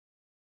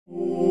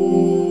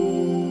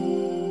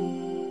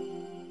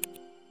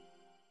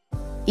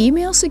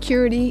Email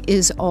security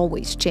is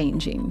always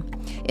changing.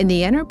 In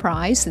the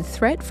enterprise, the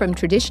threat from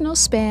traditional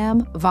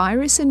spam,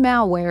 virus, and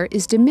malware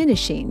is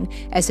diminishing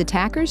as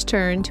attackers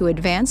turn to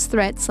advanced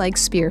threats like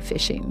spear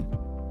phishing.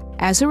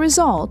 As a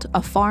result,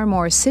 a far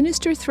more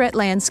sinister threat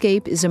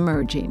landscape is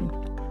emerging.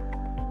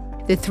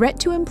 The threat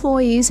to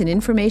employees and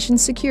information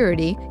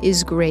security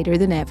is greater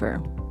than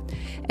ever.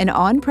 And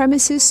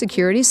on-premises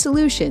security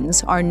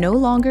solutions are no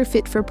longer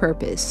fit for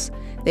purpose.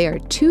 They are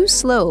too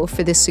slow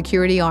for this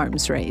security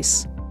arms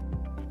race.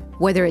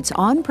 Whether it's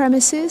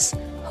on-premises,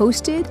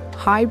 hosted,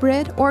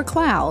 hybrid, or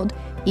cloud,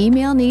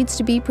 email needs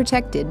to be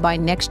protected by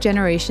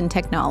next-generation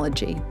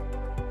technology.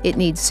 It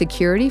needs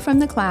security from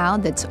the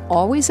cloud that's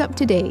always up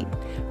to date,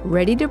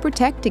 ready to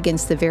protect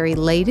against the very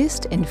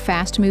latest and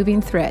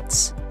fast-moving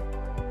threats.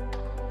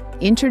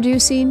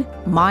 Introducing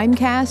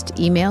Mimecast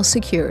Email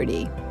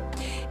Security,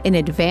 an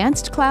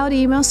advanced cloud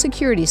email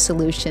security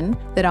solution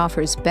that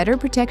offers better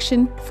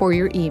protection for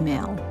your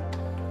email.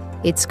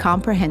 It's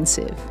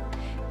comprehensive,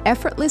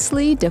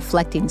 effortlessly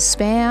deflecting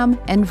spam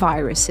and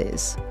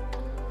viruses.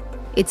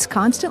 It's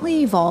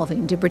constantly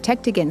evolving to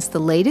protect against the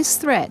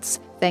latest threats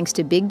thanks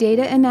to big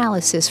data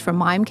analysis from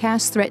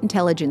Mimecast Threat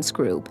Intelligence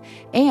Group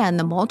and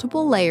the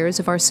multiple layers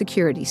of our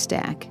security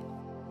stack.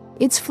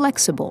 It's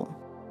flexible.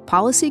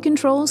 Policy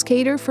controls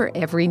cater for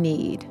every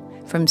need,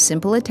 from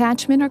simple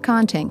attachment or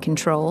content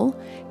control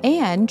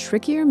and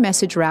trickier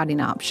message routing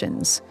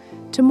options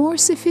to more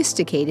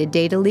sophisticated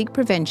data leak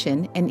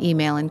prevention and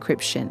email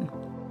encryption.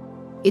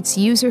 It's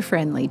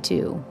user-friendly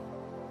too.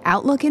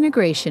 Outlook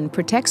integration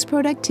protects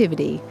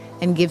productivity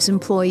and gives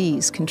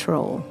employees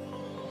control.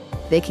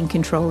 They can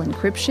control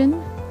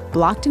encryption,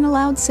 blocked and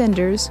allowed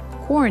senders,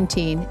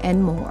 quarantine,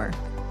 and more.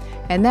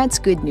 And that's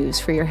good news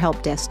for your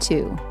help desk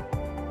too.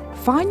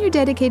 Find your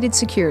dedicated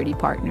security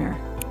partner.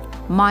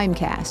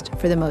 Mimecast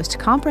for the most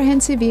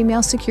comprehensive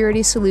email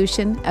security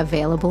solution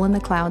available in the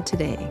cloud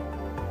today.